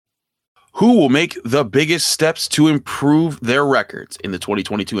Who will make the biggest steps to improve their records in the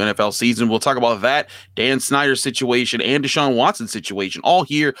 2022 NFL season? We'll talk about that, Dan Snyder's situation, and Deshaun Watson's situation, all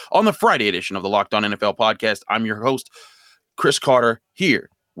here on the Friday edition of the Locked On NFL podcast. I'm your host, Chris Carter, here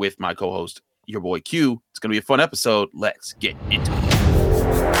with my co-host, your boy Q. It's going to be a fun episode. Let's get into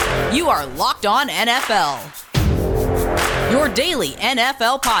it. You are Locked On NFL, your daily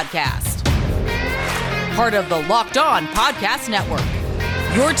NFL podcast. Part of the Locked On Podcast Network,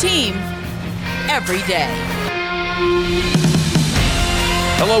 your team every day.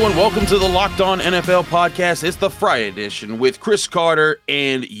 Hello and welcome to the Locked On NFL podcast. It's the Friday edition with Chris Carter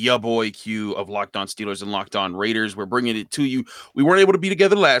and ya boy Q of Locked On Steelers and Locked On Raiders. We're bringing it to you. We weren't able to be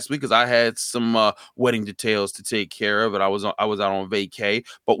together last week because I had some wedding details to take care of, and I was out on vacay.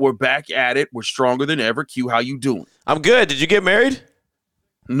 But we're back at it. We're stronger than ever. Q, how you doing? I'm good. Did you get married?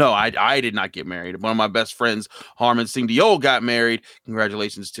 No, I did not get married. One of my best friends, Harmon Singh Diol, got married.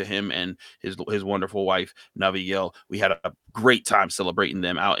 Congratulations to him and his wonderful wife, Naviel. We had a great time celebrating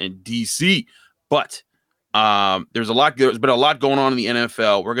them out in D.C. But there's been a lot going on in the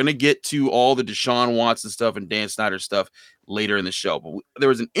NFL. We're going to get to all the Deshaun Watson stuff and Dan Snyder stuff later in the show. But there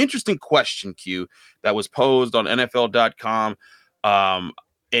was an interesting question, Q, that was posed on NFL.com,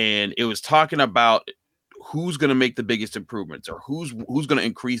 and it was talking about who's going to make the biggest improvements or who's going to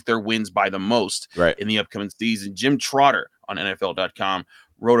increase their wins by the most in the upcoming season. Jim Trotter on NFL.com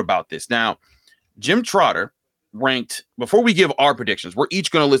wrote about this. Now, Jim Trotter ranked, before we give our predictions, we're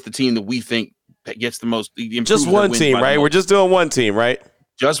each going to list the team that we think gets the most. Just one team, right? We're just doing one team, right?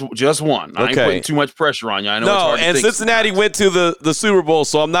 Just one. I ain't putting too much pressure on you. I know it's hard to think. Cincinnati went to the Super Bowl,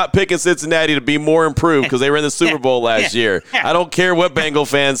 so I'm not picking Cincinnati to be more improved because they were in the Super Bowl last year. I don't care what Bengal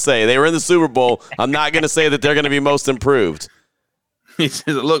fans say. They were in the Super Bowl. I'm not going to say that they're going to be most improved. He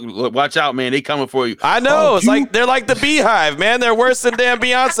says, look, watch out, man. They coming for you. I know. Like they're like the Beehive, man. They're worse than damn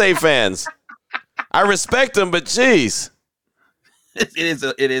Beyonce fans. I respect them, but geez. It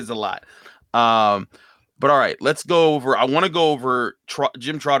is a lot. But all right, let's go over. I want to go over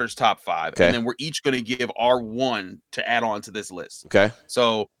Jim Trotter's top five, and then we're each going to give our one to add on to this list. Okay.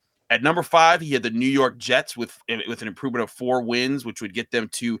 So at number 5, he had the New York Jets with an improvement of 4 wins, which would get them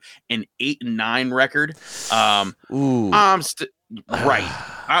to an 8-9 record. I'm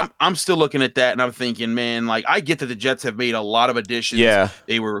still looking at that, and I'm thinking, man, like I get that the Jets have made a lot of additions. Yeah,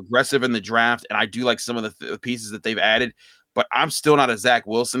 they were aggressive in the draft, and I do like some of the pieces that they've added. But I'm still not a Zach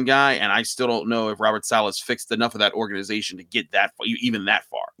Wilson guy, and I still don't know if Robert Saleh's fixed enough of that organization to get that far, even that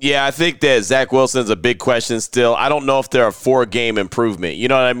far. Yeah, I think that Zach Wilson's a big question still. I don't know if they're a 4-game improvement. You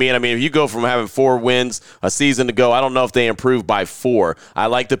know what I mean? I mean, if you go from having 4 wins a season to go, I don't know if they improve by 4. I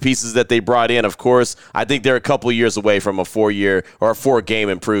like the pieces that they brought in, of course. I think they're a couple years away from a 4-year or a 4-game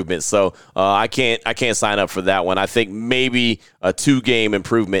improvement. So I can't sign up for that one. I think maybe a 2-game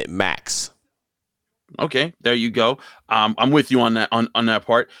improvement max. Okay, there you go. I'm with you on that on that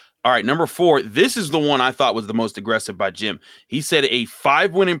part. All right, number 4. This is the one I thought was the most aggressive by Jim. He said a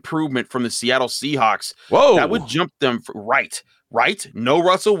 5-win improvement from the Seattle Seahawks. Whoa, that would jump them right. No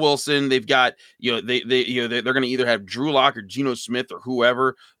Russell Wilson. They've got they're going to either have Drew Lock or Geno Smith or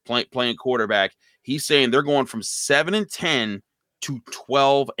whoever playing quarterback. He's saying they're going from 7-10 to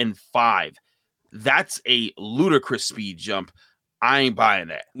 12-5. That's a ludicrous speed jump. I ain't buying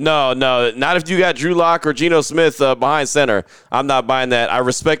that. No, not if you got Drew Lock or Geno Smith behind center. I'm not buying that. I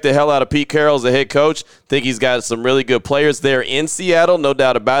respect the hell out of Pete Carroll as a head coach. Think he's got some really good players there in Seattle, no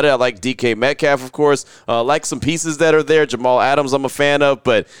doubt about it. I like DK Metcalf, of course. Like some pieces that are there. Jamal Adams I'm a fan of,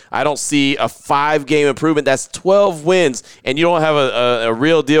 but I don't see a 5-game improvement. That's 12 wins, and you don't have a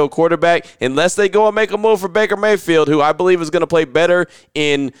real deal quarterback unless they go and make a move for Baker Mayfield, who I believe is going to play better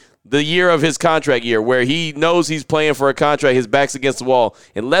in the year of his contract year, where he knows he's playing for a contract, his back's against the wall.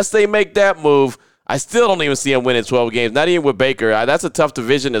 Unless they make that move, I still don't even see him winning 12 games, not even with Baker. That's a tough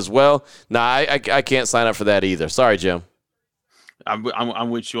division as well. I can't sign up for that either. Sorry, Jim. I'm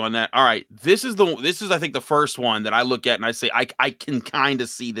with you on that. All right, this is I think the first one that I look at and I say I can kind of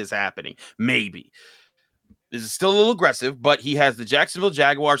see this happening. Maybe. This is still a little aggressive, but he has the Jacksonville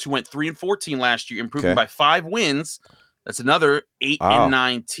Jaguars, who went 3-14 last year, improving by 5 wins. That's another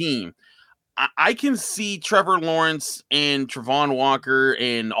 8-9 team. I can see Trevor Lawrence and Travon Walker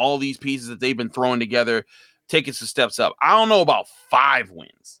and all these pieces that they've been throwing together taking some steps up. I don't know about 5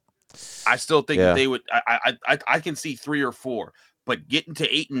 wins. I still think that they would. I can see 3 or 4, but getting to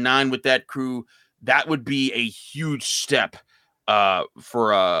 8-9 with that crew, that would be a huge step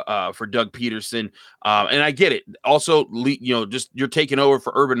for Doug Peterson. And I get it. Also, just you're taking over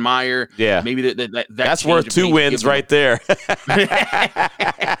for Urban Meyer. Yeah, maybe that's worth 2 wins right there.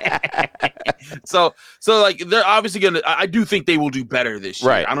 So like they're obviously gonna. I do think they will do better this year.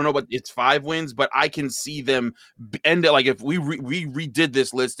 Right. I don't know about it's 5 wins, but I can see them end it. Like if we redid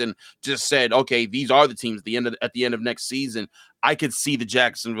this list and just said, okay, these are the teams at the end of next season, I could see the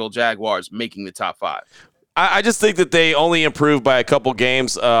Jacksonville Jaguars making the top 5. I just think that they only improved by a couple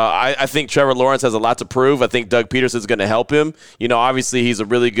games. I think Trevor Lawrence has a lot to prove. I think Doug Peterson's going to help him. Obviously he's a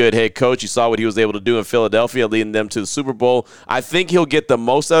really good head coach. You saw what he was able to do in Philadelphia, leading them to the Super Bowl. I think he'll get the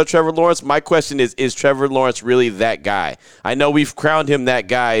most out of Trevor Lawrence. My question is Trevor Lawrence really that guy? I know we've crowned him that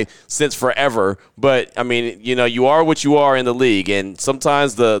guy since forever, but, I mean, you are what you are in the league, and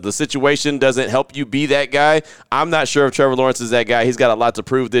sometimes the situation doesn't help you be that guy. I'm not sure if Trevor Lawrence is that guy. He's got a lot to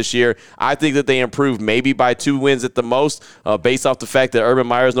prove this year. I think that they improved maybe by 2 wins at the most, based off the fact that Urban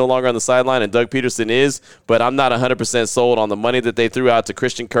Meyer is no longer on the sideline and Doug Peterson is, but I'm not 100% sold on the money that they threw out to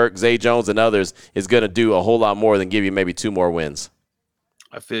Christian Kirk, Zay Jones, and others is going to do a whole lot more than give you maybe 2 more wins.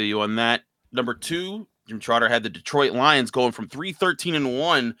 I feel you on that. Number 2, Jim Trotter had the Detroit Lions going from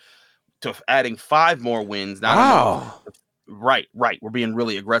 3-13-1 to adding 5 more wins. Now, wow. Right. We're being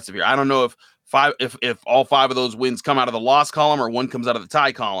really aggressive here. I don't know if all 5 of those wins come out of the loss column or one comes out of the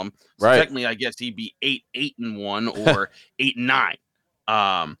tie column. So right. Technically, I guess he'd be 8-1 or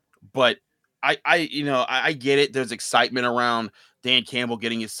 8-9. But I get it. There's excitement around Dan Campbell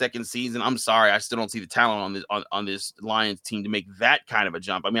getting his second season. I'm sorry, I still don't see the talent on this Lions team to make that kind of a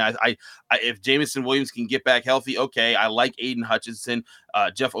jump. I mean, I if Jameson Williams can get back healthy, okay. I like Aiden Hutchinson.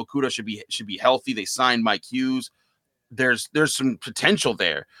 Jeff Okudah should be healthy. They signed Mike Hughes. There's some potential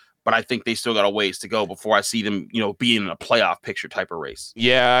there. But I think they still got a ways to go before I see them, being in a playoff picture type of race.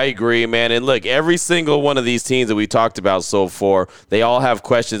 Yeah, I agree, man. And look, every single one of these teams that we talked about so far, they all have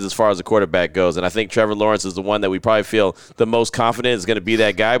questions as far as the quarterback goes. And I think Trevor Lawrence is the one that we probably feel the most confident is going to be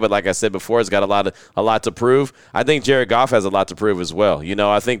that guy. But like I said before, he's got a lot to prove. I think Jared Goff has a lot to prove as well.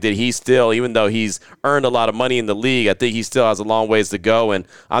 I think that he still, even though he's earned a lot of money in the league, I think he still has a long ways to go. And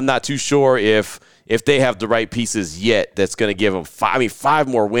I'm not too sure if they have the right pieces yet, that's going to give them 5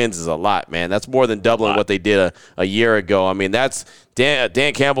 more wins is a lot, man. That's more than doubling what they did a year ago. I mean, that's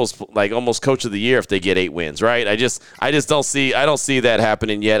Dan Campbell's like almost coach of the year if they get 8 wins, right? I just don't see that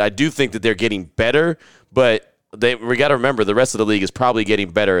happening yet. I do think that they're getting better, but we got to remember the rest of the league is probably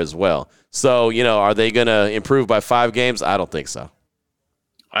getting better as well. So, are they going to improve by 5 games? I don't think so.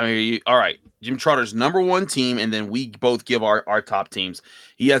 I mean, all right. Jim Trotter's number 1 team, and then we both give our top teams.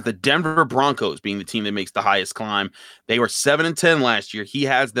 He has the Denver Broncos being the team that makes the highest climb. They were 7-10 last year. He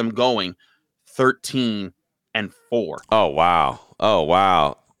has them going 13-4. Oh,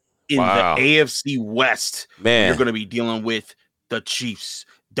 wow. In the AFC West, man, you're going to be dealing with the Chiefs,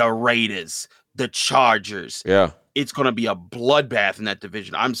 the Raiders, the Chargers. Yeah. It's going to be a bloodbath in that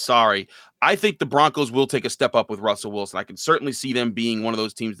division. I'm sorry. I think the Broncos will take a step up with Russell Wilson. I can certainly see them being one of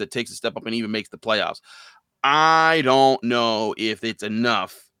those teams that takes a step up and even makes the playoffs. I don't know if it's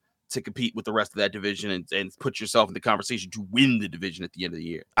enough to compete with the rest of that division and put yourself in the conversation to win the division at the end of the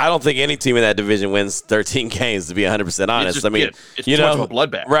year. I don't think any team in that division wins 13 games, to be 100% honest. It's too much of a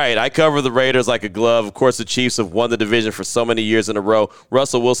bloodbath. Right. I cover the Raiders like a glove. Of course, the Chiefs have won the division for so many years in a row.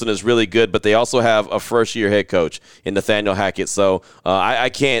 Russell Wilson is really good, but they also have a first-year head coach in Nathaniel Hackett. So I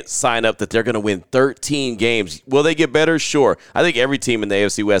can't sign up that they're going to win 13 games. Will they get better? Sure. I think every team in the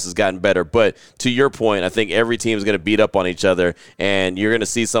AFC West has gotten better. But to your point, I think every team is going to beat up on each other, and you're going to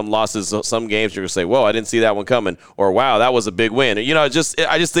see some losses. Some games you're going to say, whoa, I didn't see that one coming, or wow, that was a big win. I just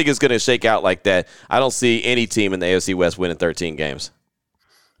think it's going to shake out like that. I don't see any team in the AFC West winning 13 games.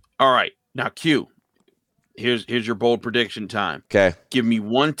 All right. Now, Q, here's your bold prediction time. Okay. Give me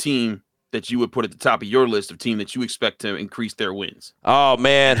one team that you would put at the top of your list of team that you expect to increase their wins. Oh,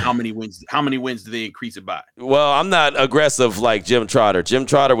 man. How many wins do they increase it by? Well, I'm not aggressive like Jim Trotter. Jim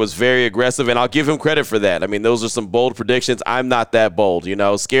Trotter was very aggressive, and I'll give him credit for that. I mean, those are some bold predictions. I'm not that bold.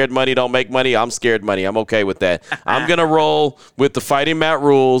 Scared money don't make money. I'm scared money. I'm okay with that. I'm going to roll with the Fighting Matt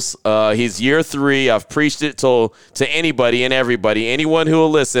Rhules. He's year 3. I've preached it to anybody and everybody. Anyone who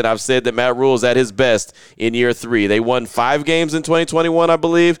will listen, I've said that Matt Rhule is at his best in year 3. They won 5 games in 2021, I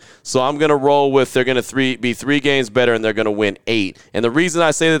believe, so I'm going to roll with they're going to be 3 games better and they're going to win 8. And the reason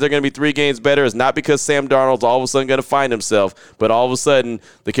I say that they're going to be 3 games better is not because Sam Darnold's all of a sudden going to find himself, but all of a sudden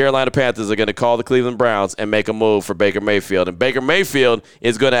the Carolina Panthers are going to call the Cleveland Browns and make a move for Baker Mayfield. And Baker Mayfield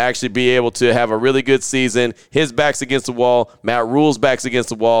is going to actually be able to have a really good season. His back's against the wall. Matt Rhule's back's against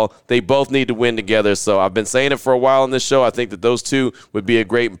the wall. They both need to win together. So I've been saying it for a while on this show. I think that those two would be a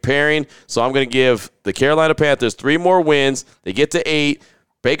great pairing. So I'm going to give the Carolina Panthers 3 more wins. They get to 8.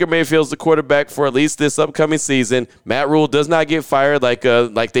 Baker Mayfield's the quarterback for at least this upcoming season. Matt Rhule does not get fired like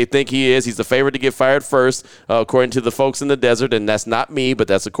they think he is. He's the favorite to get fired first, according to the folks in the desert, and that's not me, but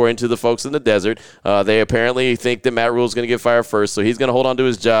that's according to the folks in the desert. They apparently think that Matt Rhule's going to get fired first, so he's going to hold on to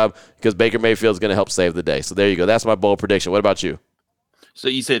his job because Baker Mayfield's going to help save the day. So there you go. That's my bold prediction. What about you? So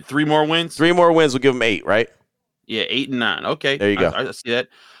you said 3 more wins? 3 more wins will give them 8, right? Yeah, 8 and 9. Okay. There you go. I see that.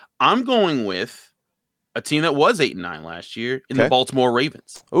 I'm going with a team that was 8 and 9 last year in the Baltimore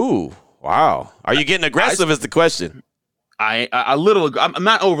Ravens. Ooh, wow. Are you getting aggressive is the question. I'm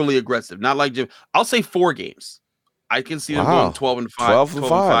not overly aggressive. Not like Jim. I'll say 4 games. I can see them going 12 and 5. 12 and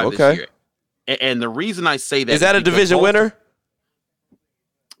 5. Okay. This year. And the reason I say that is that a division winner?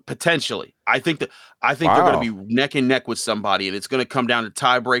 Potentially. I think they're going to be neck and neck with somebody, and it's going to come down to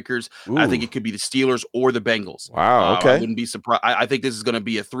tiebreakers. I think it could be the Steelers or the Bengals. Wow, okay. I wouldn't be surprised. I think this is going to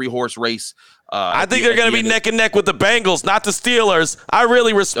be a 3-horse race. I think they're going to be neck and neck with the Bengals, not the Steelers. I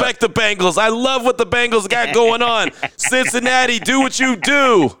really respect the Bengals. I love what the Bengals got going on. Cincinnati, do what you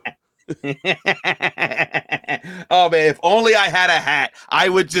do. Oh man, if only I had a hat, I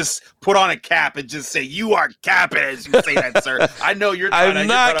would just put on a cap and just say, "You are capping," as you say that, sir. I know you're. I'm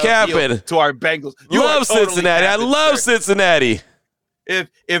not capping to our Bengals. You love totally Cincinnati. I love Cincinnati.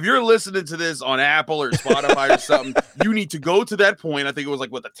 If you're listening to this on Apple or Spotify or something, you need to go to that point. I think it was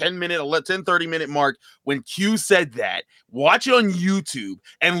like what the 30-minute mark when Q said that. Watch it on YouTube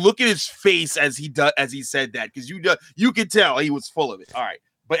and look at his face as he said that, because you could tell he was full of it. All right.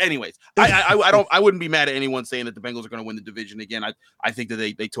 But anyways, I wouldn't be mad at anyone saying that the Bengals are going to win the division again. I think that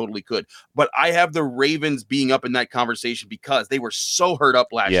they totally could. But I have the Ravens being up in that conversation because they were so hurt up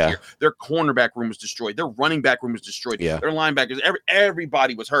last year. Their cornerback room was destroyed. Their running back room was destroyed. Their linebackers,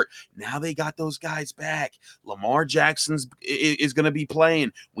 everybody was hurt. Now they got those guys back. Lamar Jackson is going to be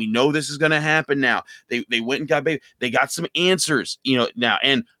playing. We know this is going to happen now. They went and got baby. They got some answers, now.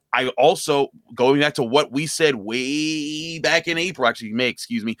 And I also, going back to what we said way back in April,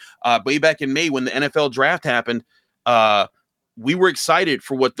 way back in May when the NFL draft happened, we were excited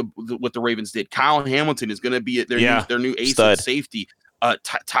for what the Ravens did. Kyle Hamilton is going to be their new ace at safety.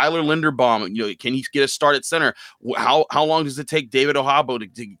 Tyler Linderbaum, can he get a start at center? How long does it take David Ohabo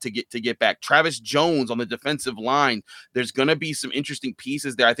to get back? Travis Jones on the defensive line. There's going to be some interesting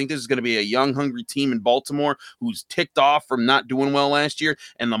pieces there. I think this is going to be a young, hungry team in Baltimore who's ticked off from not doing well last year,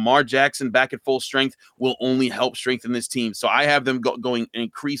 and Lamar Jackson back at full strength will only help strengthen this team. So I have them going an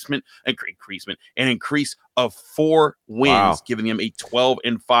increase of 4 wins, giving them a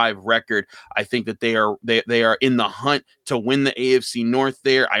 12-5 record. I think that they are in the hunt to win the AFC North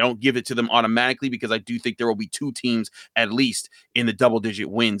there. I don't give it to them automatically because I do think there will be 2 teams at least in the double-digit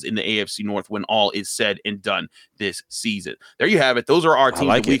wins in the AFC North when all is said and done this season. There you have it. Those are our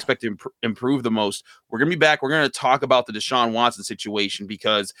teams that we expect to improve the most. We're going to be back. We're going to talk about the Deshaun Watson situation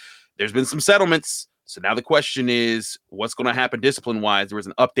because there's been some settlements. So now the question is, what's going to happen discipline-wise? There was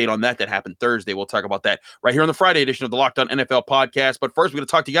an update on that happened Thursday. We'll talk about that right here on the Friday edition of the Locked On NFL podcast. But first, we're going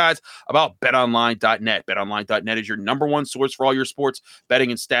to talk to you guys about betonline.net. Betonline.net is your number one source for all your sports betting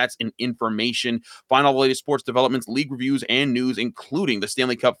and stats and information. Find all the latest sports developments, league reviews, and news, including the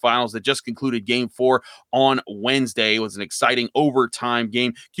Stanley Cup Finals that just concluded Game 4 on Wednesday. It was an exciting overtime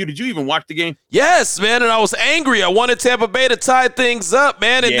game. Q, did you even watch the game? Yes, man, and I was angry. I wanted Tampa Bay to tie things up,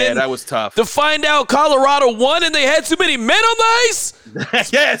 man. And then that was tough. To find out Colorado won and they had too many men on the ice?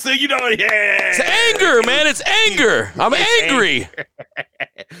 Yeah, so It's anger, man. It's anger. I'm angry.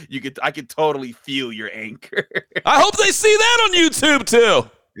 I could totally feel your anger. I hope they see that on YouTube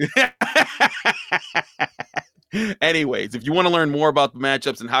too. Anyways, if you want to learn more about the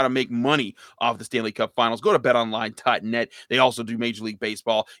matchups and how to make money off the Stanley Cup Finals, go to betonline.net. They also do Major League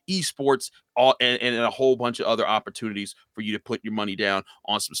Baseball, esports, and a whole bunch of other opportunities for you to put your money down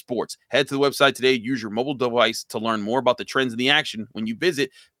on some sports. Head to the website today. Use your mobile device to learn more about the trends in the action when you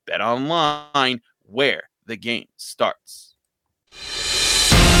visit BetOnline, where the game starts.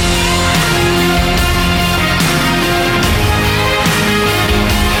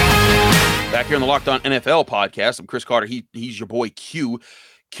 Back here on the Locked On NFL podcast, I'm Chris Carter. He's your boy Q.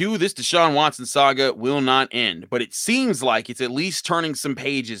 Q, this Deshaun Watson saga will not end, but it seems like it's at least turning some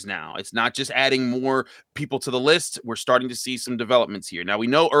pages now. It's not just adding more people to the list. We're starting to see some developments here. Now, we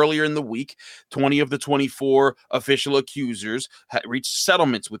know earlier in the week, 20 of the 24 official accusers had reached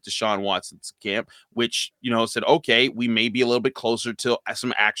settlements with Deshaun Watson's camp, which, said, okay, we may be a little bit closer to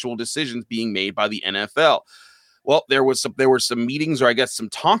some actual decisions being made by the NFL. Well, there were some meetings, or I guess some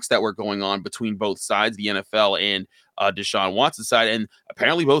talks that were going on between both sides, the NFL and Deshaun Watson's side, and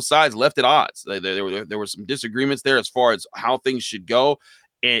apparently both sides left at odds. There were some disagreements there as far as how things should go.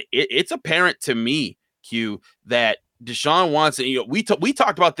 And it's apparent to me, Q, that Deshaun Watson, we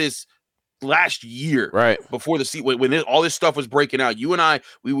talked about this last year, right before the seat when all this stuff was breaking out. You and I,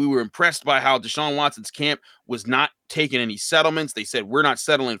 we were impressed by how Deshaun Watson's camp was not taking any settlements. They said, we're not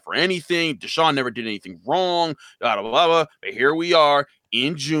settling for anything. Deshaun never did anything wrong, blah, blah, blah, blah. But here we are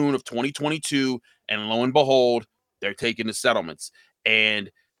in June of 2022, and lo and behold, they're taking the settlements. And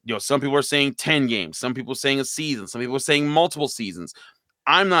some people are saying 10 games, some people are saying a season, some people are saying multiple seasons.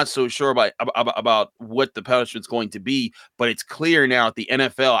 I'm not so sure about what the punishment's going to be, but it's clear now at the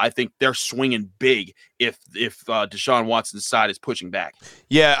NFL, I think they're swinging big if Deshaun Watson's side is pushing back.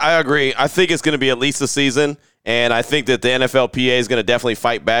 Yeah, I agree. I think it's going to be at least a season. And I think that the NFLPA is going to definitely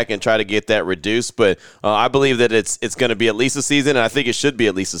fight back and try to get that reduced. But I believe that it's going to be at least a season, and I think it should be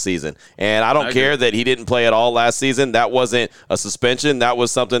at least a season. And I don't care that he didn't play at all last season. That wasn't a suspension. That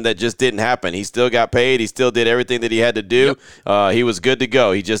was something that just didn't happen. He still got paid. He still did everything that he had to do. Yep. He was good to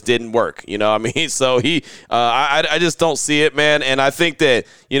go. He just didn't work. So I just don't see it, man. And I think that,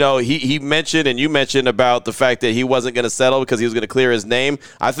 he mentioned, and you mentioned about the fact that he wasn't going to settle because he was going to clear his name.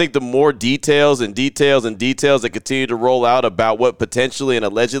 I think the more details that continue to roll out about what potentially and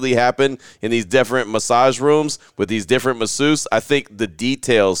allegedly happened in these different massage rooms with these different masseuses, I think the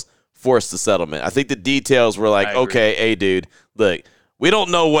details forced the settlement. I think the details were like, okay, hey, dude, look, we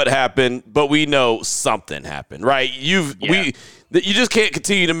don't know what happened, but we know something happened, right? You just can't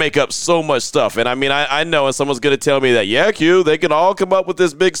continue to make up so much stuff. And I know, and someone's going to tell me that, yeah, Q, they can all come up with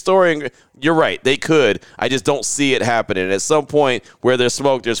this big story. And you're right, they could. I just don't see it happening. And at some point where there's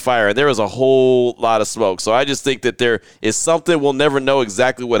smoke, there's fire. And there is a whole lot of smoke. So I just think that there is something. We'll never know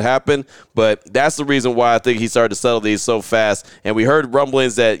exactly what happened. But that's the reason why I think he started to settle these so fast. And we heard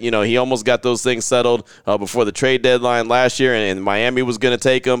rumblings that, he almost got those things settled before the trade deadline last year. And Miami was going to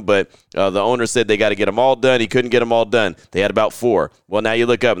take them. But the owner said they got to get them all done. He couldn't get them all done. They had about 4. Well, now you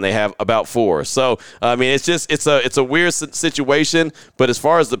look up and they have about 4. So, it's a weird situation. But as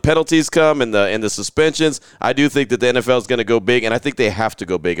far as the penalties come and the suspensions, I do think that the NFL is going to go big, and I think they have to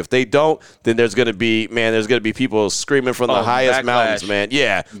go big. If they don't, then there's going to be people screaming from the highest mountains, man.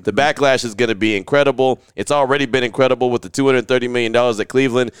 Yeah, the backlash is going to be incredible. It's already been incredible with the $230 million that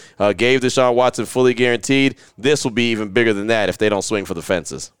Cleveland gave Deshaun Watson fully guaranteed. This will be even bigger than that if they don't swing for the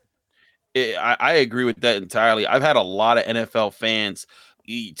fences. I agree with that entirely. I've had a lot of NFL fans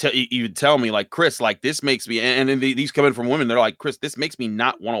even tell me, like, Chris, like, this makes me, and then these coming from women, they're like, Chris, this makes me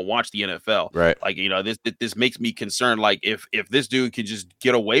not want to watch the NFL. Right. Like, this makes me concerned. Like, if this dude could just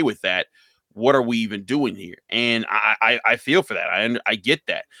get away with that, what are we even doing here? And I feel for that. I get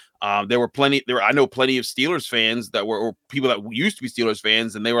that. I know plenty of Steelers fans that were people that used to be Steelers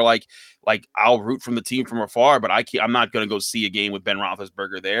fans, and they were like I'll root from the team from afar, but I'm not going to go see a game with Ben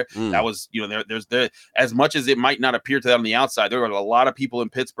Roethlisberger there. That was, there's as much as it might not appear to them on the outside, there were a lot of people in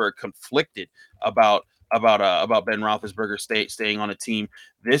Pittsburgh conflicted about Ben Roethlisberger staying on a team.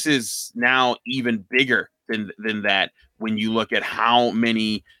 This is now even bigger than that when you look at how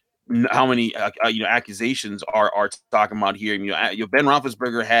many accusations are talking about here. Ben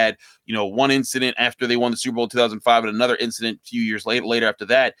Roethlisberger had one incident after they won the Super Bowl in 2005, and another incident a few years later after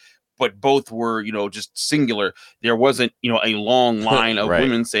that. But both were just singular. There wasn't a long line of right.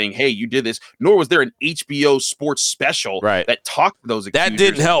 women saying, "Hey, you did this." Nor was there an HBO sports special that talked to those accusers. That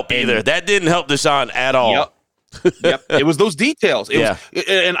didn't help either. That didn't help Deshaun at all. Yep. Yep, it was those details.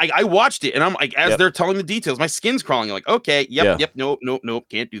 And I watched it, and I'm like, as they're telling the details, my skin's crawling. You're like, okay, nope,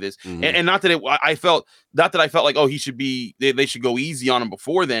 can't do this. Mm-hmm. And not that I felt like, oh, he should be. They should go easy on him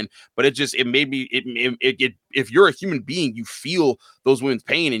before then. But it made me. If you're a human being, you feel those women's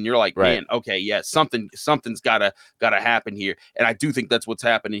pain, and you're like, man, okay, yeah, something's gotta happen here. And I do think that's what's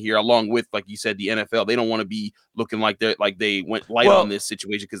happening here, along with, like you said, the NFL. They don't want to be looking like they went light on this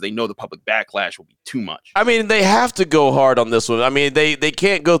situation because they know the public backlash will be too much. I mean, they have to go hard on this one. I mean, they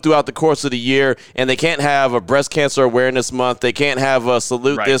can't go throughout the course of the year, and they can't have a breast cancer awareness month. They can't have a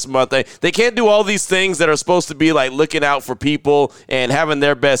salute this month. They can't do all these things that are supposed to be like looking out for people and having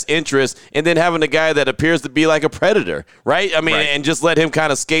their best interest, and then having a guy that appears to be like a predator, right? I mean, and just let him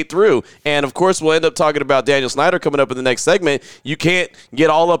kind of skate through. And of course, we'll end up talking about Daniel Snyder coming up in the next segment. You can't get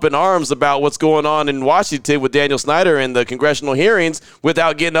all up in arms about what's going on in Washington with Daniel Snyder and the congressional hearings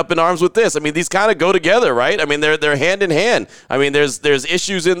without getting up in arms with this. I mean, these kind of go together, right? I mean, they're hand in hand. I mean, there's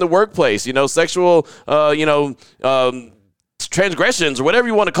issues in the workplace, sexual, transgressions or whatever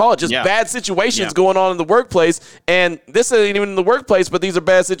you want to call it, just bad situations going on in the workplace. And this isn't even in the workplace, but these are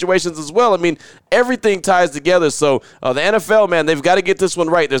bad situations as well. I mean, everything ties together. So the NFL, man, they've got to get this one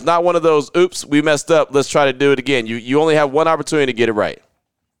right. There's not one of those, oops, we messed up, let's try to do it again. You only have one opportunity to get it right.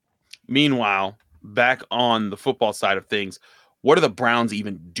 Meanwhile, back on the football side of things, what are the Browns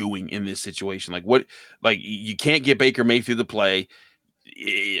even doing in this situation? Like you can't get Baker Mayfield to play.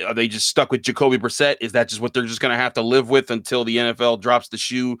 Are they just stuck with Jacoby Brissett? Is that just what they're just going to have to live with until the NFL drops the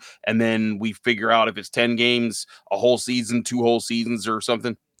shoe, and then we figure out if it's 10 games, a whole season, 2 whole seasons, or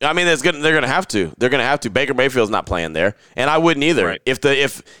something? I mean, they're going to have to. They're going to have to. Baker Mayfield's not playing there, and I wouldn't either. Right.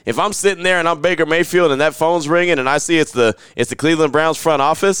 If I'm sitting there and I'm Baker Mayfield and that phone's ringing and I see it's the Cleveland Browns front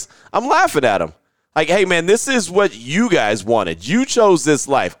office, I'm laughing at him. Like, hey man, this is what you guys wanted. You chose this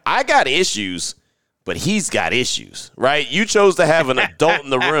life. I got issues, but he's got issues, right? You chose to have an adult in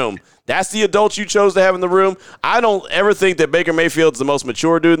the room. That's the adult you chose to have in the room. I don't ever think that Baker Mayfield's the most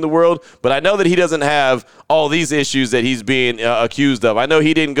mature dude in the world, but I know that he doesn't have all these issues that he's being accused of. I know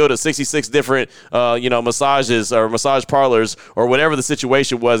he didn't go to 66 different, massages or massage parlors or whatever the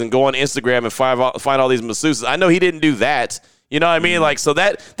situation was and go on Instagram and find all these masseuses. I know he didn't do that. You know what I mean? Like, so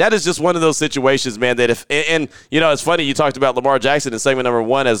that is just one of those situations, man, that it's funny you talked about Lamar Jackson in segment number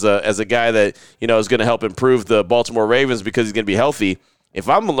 1 as a guy that, is going to help improve the Baltimore Ravens because he's going to be healthy. If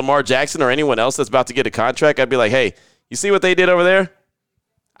I'm Lamar Jackson or anyone else that's about to get a contract, I'd be like, hey, you see what they did over there?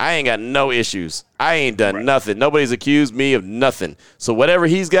 I ain't got no issues. I ain't done nothing. Nobody's accused me of nothing. So whatever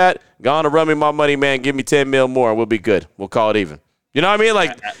he's got, go on and run me my money, man. Give me $10 million more and we'll be good. We'll call it even. You know what I mean?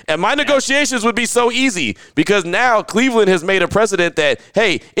 Like, and my negotiations would be so easy because now Cleveland has made a precedent that,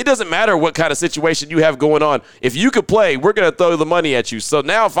 hey, it doesn't matter what kind of situation you have going on. If you could play, we're going to throw the money at you. So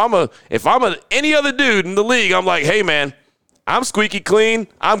now if I'm any other dude in the league, I'm like, hey, man, I'm squeaky clean.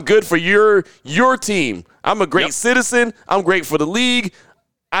 I'm good for your team. I'm a great citizen. I'm great for the league.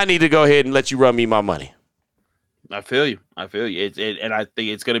 I need to go ahead and let you run me my money. I feel you. And I think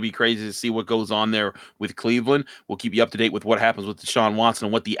it's going to be crazy to see what goes on there with Cleveland. We'll keep you up to date with what happens with Deshaun Watson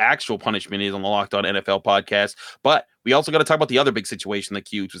and what the actual punishment is on the Locked On NFL podcast. But we also got to talk about the other big situation that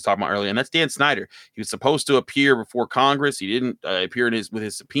Q was talking about earlier, and that's Dan Snyder. He was supposed to appear before Congress. He didn't appear with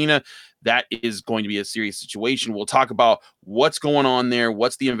his subpoena. That is going to be a serious situation. We'll talk about what's going on there,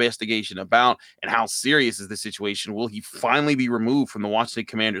 what's the investigation about, and how serious is the situation. Will he finally be removed from the Washington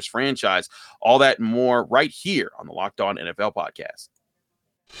Commanders franchise? All that and more right here on the Locked On NFL podcast.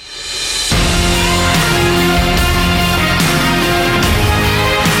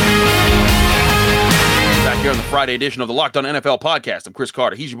 Back here on the Friday edition of the Locked On NFL podcast. I'm Chris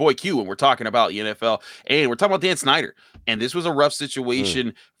Carter. He's your boy Q, and we're talking about the NFL, and we're talking about Dan Snyder. And this was a rough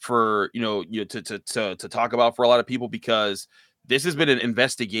situation for to talk about for a lot of people because this has been an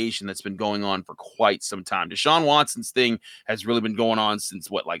investigation that's been going on for quite some time. Deshaun Watson's thing has really been going on since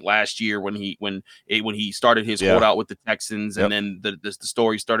last year when he started his holdout with the Texans, and then the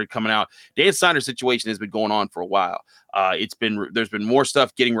story started coming out. Dan Snyder's situation has been going on for a while. There's been more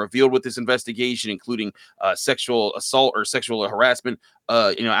stuff getting revealed with this investigation, including sexual assault or sexual harassment,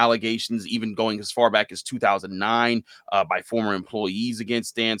 allegations, even going as far back as 2009 by former employees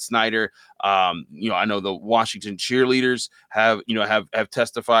against Dan Snyder. I know the Washington cheerleaders have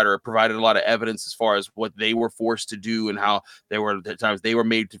testified or provided a lot of evidence as far as what they were forced to do and how at times they were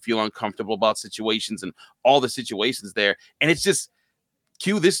made to feel uncomfortable about situations and all the situations there. And it's just,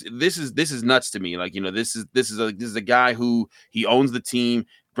 Q, this is nuts to me. Like, this is a guy who he owns the team.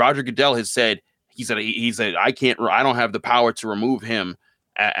 Roger Goodell has said, he said I don't have the power to remove him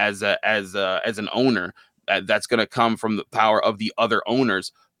as an owner. That's going to come from the power of the other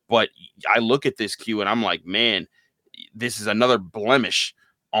owners. But I look at this, Q, and I'm like, man, this is another blemish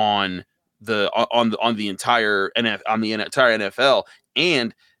on the entire NFL,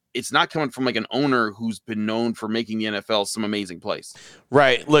 and it's not coming from like an owner who's been known for making the NFL some amazing place.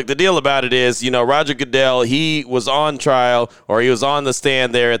 Right. Look, the deal about it is, Roger Goodell, he was on trial or he was on the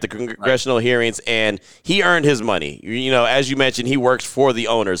stand there at the congressional hearings, and he earned his money. As you mentioned, he works for the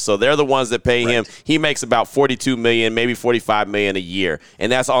owners, so they're the ones that pay him. He makes about $42 million, maybe $45 million a year,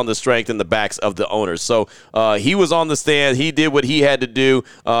 and that's on the strength and the backs of the owners. So he was on the stand. He did what he had to do,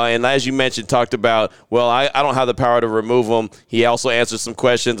 and as you mentioned, talked about, well, I don't have the power to remove him. He also answered some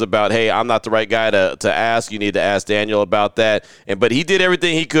questions questions about, hey, I'm not the right guy to ask. You need to ask Daniel about that. But he did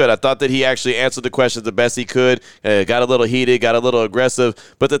everything he could. I thought that he actually answered the questions the best he could. Got a little heated, got a little aggressive.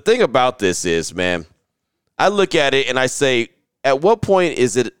 But the thing about this is, man, I look at it and I say, at what point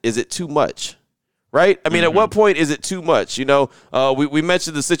is it too much? Right? I mean, At what point is it too much? We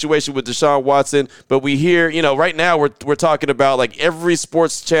mentioned the situation with Deshaun Watson, but we hear, right now we're talking about like every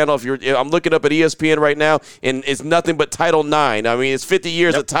sports channel. I'm looking up at ESPN right now, and it's nothing but Title IX. I mean, it's 50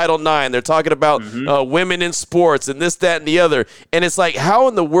 years of Title IX. They're talking about women in sports and this, that, and the other. And it's like, how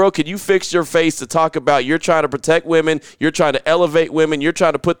in the world could you fix your face to talk about you're trying to protect women, you're trying to elevate women, you're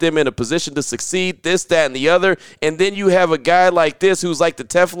trying to put them in a position to succeed, this, that, and the other, and then you have a guy like this who's like the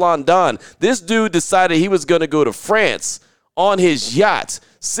Teflon Don. This dude decided he was going to go to France on his yacht,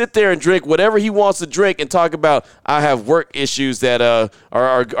 sit there and drink whatever he wants to drink and talk about, I have work issues that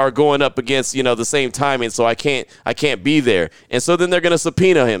are going up against, the same timing, so I can't be there. And so then they're going to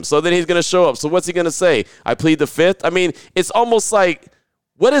subpoena him. So then he's going to show up. So what's he going to say? I plead the fifth? I mean, it's almost like,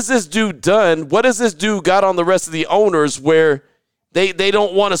 what has this dude done? What has this dude got on the rest of the owners where they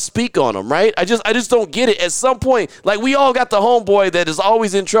don't want to speak on him, right? I just don't get it. At some point, like, we all got the homeboy that is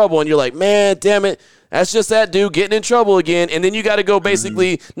always in trouble, and you're like, man, damn it, that's just that dude getting in trouble again. And then you got to go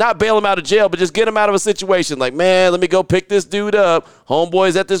basically not bail him out of jail, but just get him out of a situation. Like, man, let me go pick this dude up.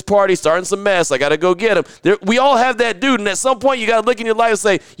 Homeboy's at this party starting some mess. I got to go get him. We all have that dude, and at some point you got to look in your life and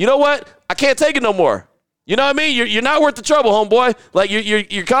say, you know what? I can't take it no more. You know what I mean? You're not worth the trouble, homeboy. Like,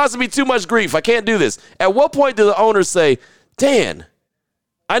 you're causing me too much grief. I can't do this. At what point do the owners say, Dan,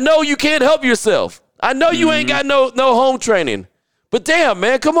 I know you can't help yourself. I know you ain't got no home training. But damn,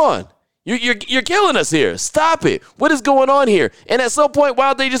 man, come on. You're killing us here. Stop it. What is going on here? And at some point, why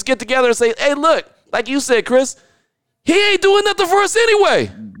don't they just get together and say, hey, look, like you said, Chris, he ain't doing nothing for us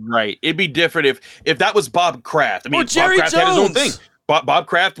anyway. Right. It'd be different if that was Bob Kraft. I mean, or Jerry Bob Kraft Jones. had his own thing. Bob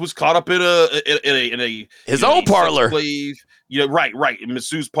Kraft was caught up in a his own parlor. Right. In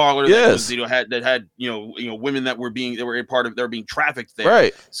Masseuse parlor. Yes. That had women that were being trafficked there.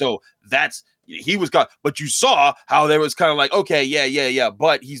 Right. So he was caught, but you saw how there was kind of like, okay, yeah,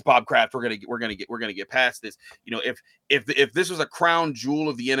 but he's Bob Kraft. We're gonna get past this. If this was a crown jewel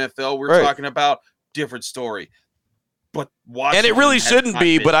of the NFL we're talking about, different story. But and it really shouldn't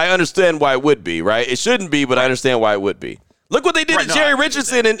be, but I understand why it would be, right? It shouldn't be, but I understand why it would be. Look what they did to Jerry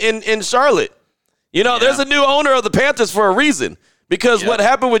Richardson in Charlotte. There's a new owner of the Panthers for a reason. Because what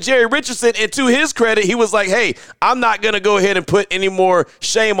happened with Jerry Richardson, and to his credit, he was like, hey, I'm not going to go ahead and put any more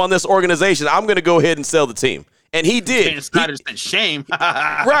shame on this organization. I'm going to go ahead and sell the team. And he did. Dan Snyder said shame.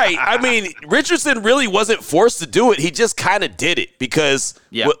 Right. I mean, Richardson really wasn't forced to do it. He just kind of did it because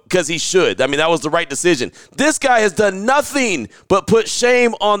he should. I mean, that was the right decision. This guy has done nothing but put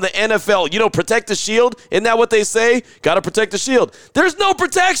shame on the NFL. Protect the shield. Isn't that what they say? Got to protect the shield. There's no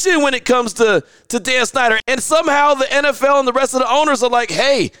protection when it comes to Dan Snyder. And somehow the NFL and the rest of the owners are like,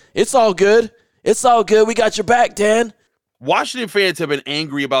 hey, it's all good. It's all good. We got your back, Dan. Washington fans have been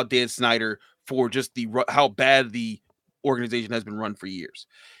angry about Dan Snyder for just how bad the organization has been run for years.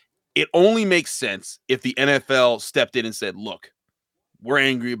 It only makes sense if the NFL stepped in and said, look, we're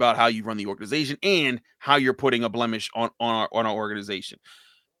angry about how you run the organization and how you're putting a blemish on our organization.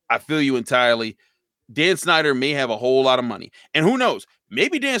 I feel you entirely. Dan Snyder may have a whole lot of money. And who knows?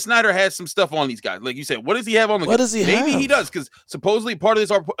 Maybe Dan Snyder has some stuff on these guys. Like you said, what does he have on the What does he have? Maybe he does, because supposedly part of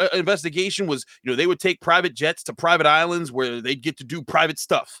this investigation was, they would take private jets to private islands where they'd get to do private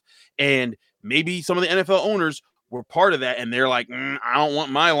stuff. And maybe some of the NFL owners were part of that, and they're like, I don't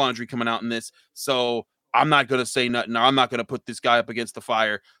want my laundry coming out in this, so I'm not going to say nothing. I'm not going to put this guy up against the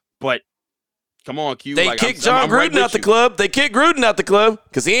fire. But come on, Q. They kicked John Gruden out the club. They kicked Gruden out the club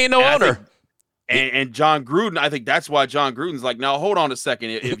because he ain't no owner. And John Gruden, I think that's why John Gruden's like, now hold on a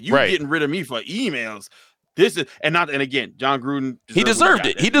second. If you're getting rid of me for emails, this is and again, John Gruden deserved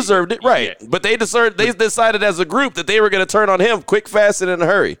it. He deserved it, right? Yeah. But they decided as a group that they were going to turn on him quick, fast, and in a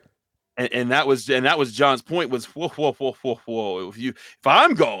hurry. And that was John's point was whoa. If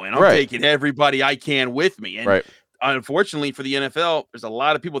I'm going, I'm taking everybody I can with me. And unfortunately for the NFL, there's a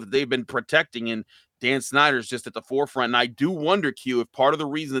lot of people that they've been protecting, and Dan Snyder's just at the forefront. And I do wonder, Q, if part of the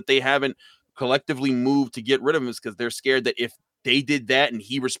reason that they haven't collectively moved to get rid of him is because they're scared that if they did that and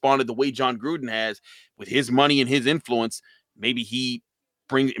he responded the way John Gruden has with his money and his influence, maybe he's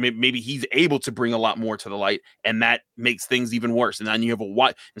able to bring a lot more to the light, and that makes things even worse. And then you have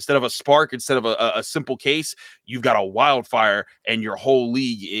instead of a spark, instead of a simple case, you've got a wildfire, and your whole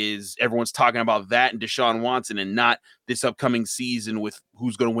league everyone's talking about that and Deshaun Watson, and not this upcoming season with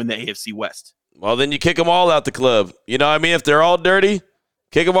who's going to win the AFC West. Well, then you kick them all out the club. You know what I mean? If they're all dirty,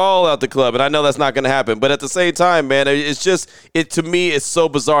 Kick them all out the club, and I know that's not going to happen. But at the same time, man, it's just to me, it's so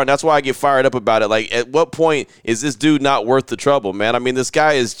bizarre, and that's why I get fired up about it. Like, at what point is this dude not worth the trouble, man? I mean, this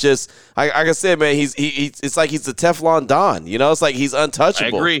guy is just, like I said, man, it's like he's the Teflon Don. You know, it's like he's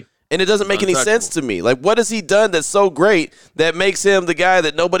untouchable. I agree. And it doesn't make any sense to me. Like, what has he done that's so great that makes him the guy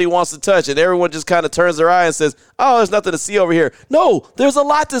that nobody wants to touch, and everyone just kind of turns their eye and says, oh, there's nothing to see over here. No, there's a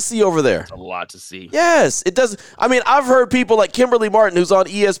lot to see over there. A lot to see. Yes, it does. I mean, I've heard people like Kimberly Martin, who's on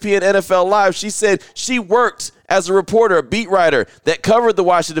ESPN NFL Live. She said she worked as a reporter, a beat writer that covered the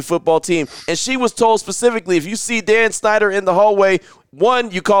Washington football team, and she was told specifically, if you see Dan Snyder in the hallway,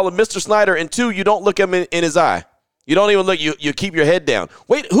 1, you call him Mr. Snyder, and 2, you don't look him in his eye. You don't even look. You keep your head down.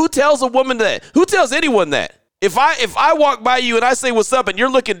 Wait, who tells a woman that? Who tells anyone that? If I walk by you and I say what's up and you're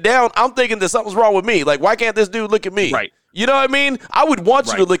looking down, I'm thinking that something's wrong with me. Like, why can't this dude look at me? Right. You know what I mean? I would want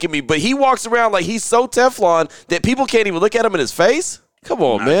you to look at me, but he walks around like he's so Teflon that people can't even look at him in his face. Come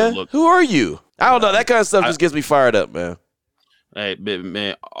on, man. Who are you? I don't know. That kind of stuff just gets me fired up, man. Hey,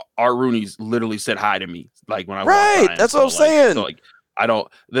 man, Art Rooney's literally said hi to me, like when I right. That's what I'm saying. So, like, I don't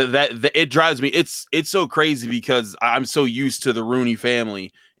that it drives me. It's so crazy because I'm so used to the Rooney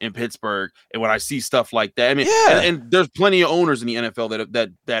family in Pittsburgh, and when I see stuff like that, I mean, and there's plenty of owners in the NFL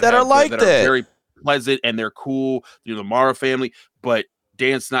that are like that are very pleasant and they're cool. You know, the Mara family, but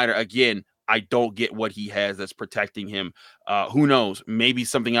Dan Snyder again. I don't get what he has that's protecting him. Who knows? Maybe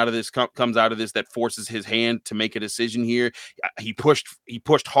something out of this comes out of this that forces his hand to make a decision here. He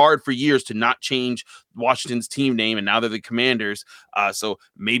pushed hard for years to not change Washington's team name, and now they're the Commanders. So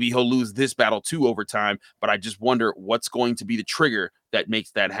maybe he'll lose this battle too over time. But I just wonder what's going to be the trigger that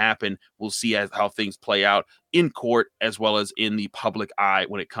makes that happen. We'll see how things play out in court as well as in the public eye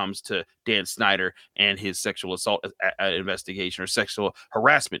when it comes to Dan Snyder and his sexual assault investigation or sexual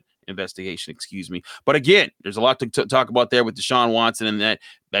harassment investigation, excuse me. But again, there's a lot to talk about there with Deshaun Watson and that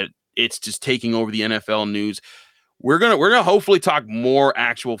it's just taking over the NFL news. We're gonna hopefully talk more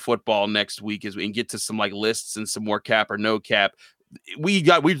actual football next week as we can get to some like lists and some more cap or no cap. We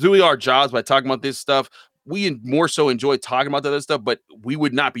do our jobs by talking about this stuff. We more so enjoy talking about the other stuff, but we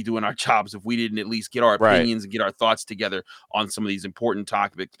would not be doing our jobs if we didn't at least get our opinions and get our thoughts together on some of these important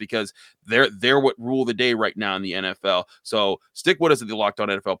topics because they're what rule the day right now in the NFL. So stick with us at the Locked On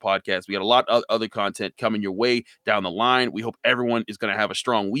NFL podcast. We got a lot of other content coming your way down the line. We hope everyone is going to have a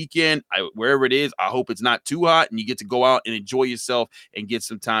strong weekend. Wherever it is, I hope it's not too hot and you get to go out and enjoy yourself and get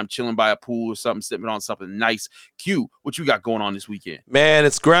some time chilling by a pool or something, sipping on something nice. Q, what you got going on this weekend? Man,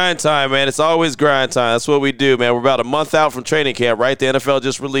 it's grind time, man. It's always grind time. That's what we do, man. We're about a month out from training camp, right? The NFL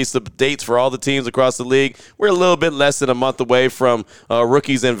just released the dates for all the teams across the league. We're a little bit less than a month away from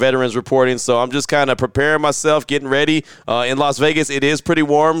rookies and veterans reporting, so I'm just kind of preparing myself, getting ready. In Las Vegas, it is pretty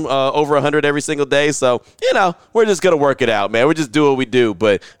warm, over 100 every single day, so, you know, we're just going to work it out, man. We just do what we do,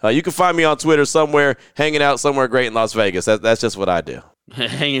 but you can find me on Twitter somewhere, hanging out somewhere great in Las Vegas. That's just what I do.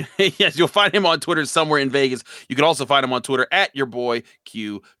 Yes, you'll find him on Twitter somewhere in Vegas. You can also find him on Twitter at your boy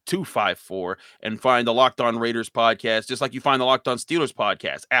Q254 and find the Locked On Raiders podcast, just like you find the Locked On Steelers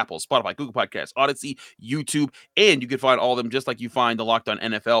podcast, Apple, Spotify, Google Podcasts, Odyssey, YouTube, and you can find all of them just like you find the Locked On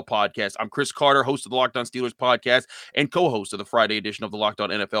NFL podcast. I'm Chris Carter, host of the Locked On Steelers podcast and co-host of the Friday edition of the Locked On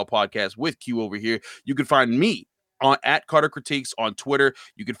NFL podcast with Q over here. You can find me at Carter Critiques on Twitter.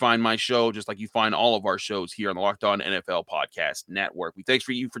 You can find my show just like you find all of our shows here on the Locked On NFL Podcast Network. We thanks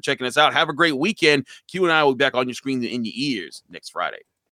for checking us out. Have a great weekend. Q and I will be back on your screen and in your ears next Friday.